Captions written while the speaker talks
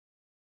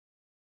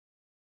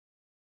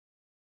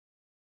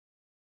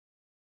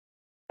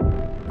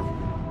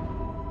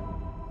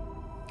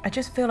I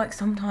just feel like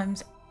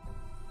sometimes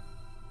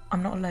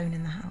I'm not alone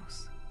in the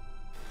house.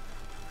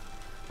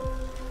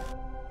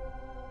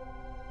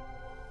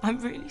 I'm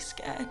really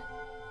scared.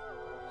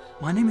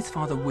 My name is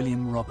Father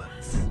William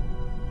Roberts.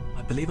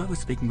 I believe I was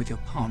speaking with your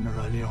partner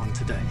earlier on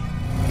today.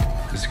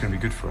 This is going to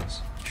be good for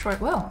us. Sure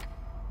it will.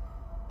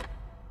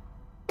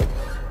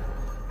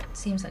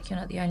 Seems like you're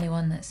not the only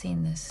one that's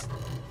seen this.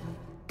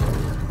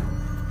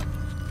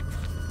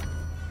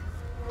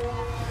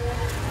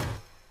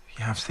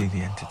 You have seen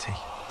the entity.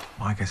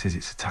 My guess is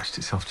it's attached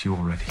itself to you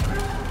already.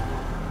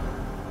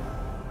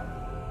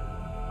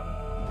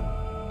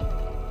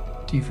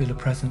 Do you feel a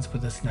presence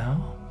with us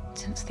now?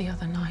 Since the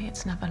other night,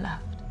 it's never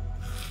left.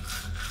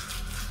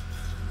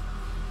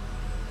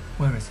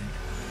 Where is it?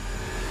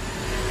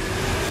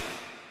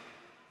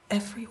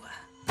 Everywhere.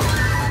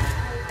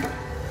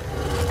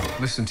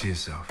 Listen to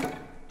yourself.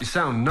 You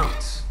sound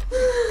nuts.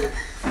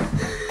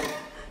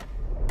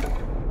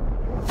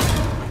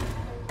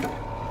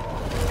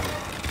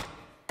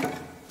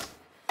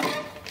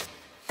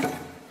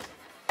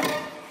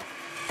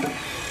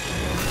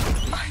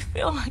 I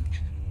feel like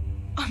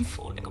I'm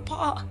falling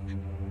apart.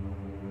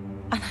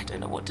 And I don't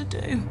know what to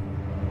do.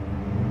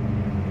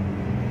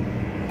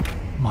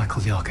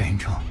 Michael the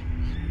Archangel,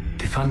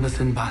 defend us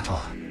in battle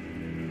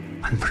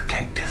and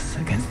protect us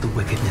against the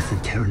wickedness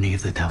and tyranny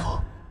of the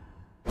devil.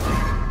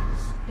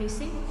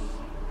 Lucy?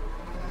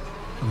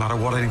 No matter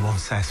what anyone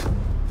says,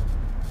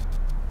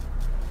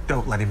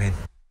 don't let him in.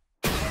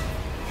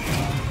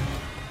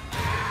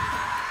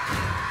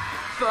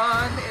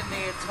 Burn in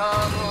the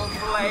eternal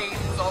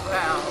flames of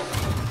hell.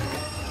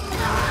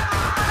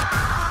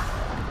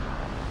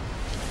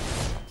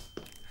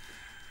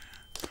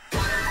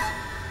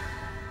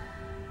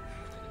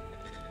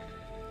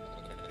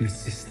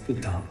 Resist the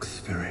dark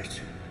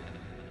spirit.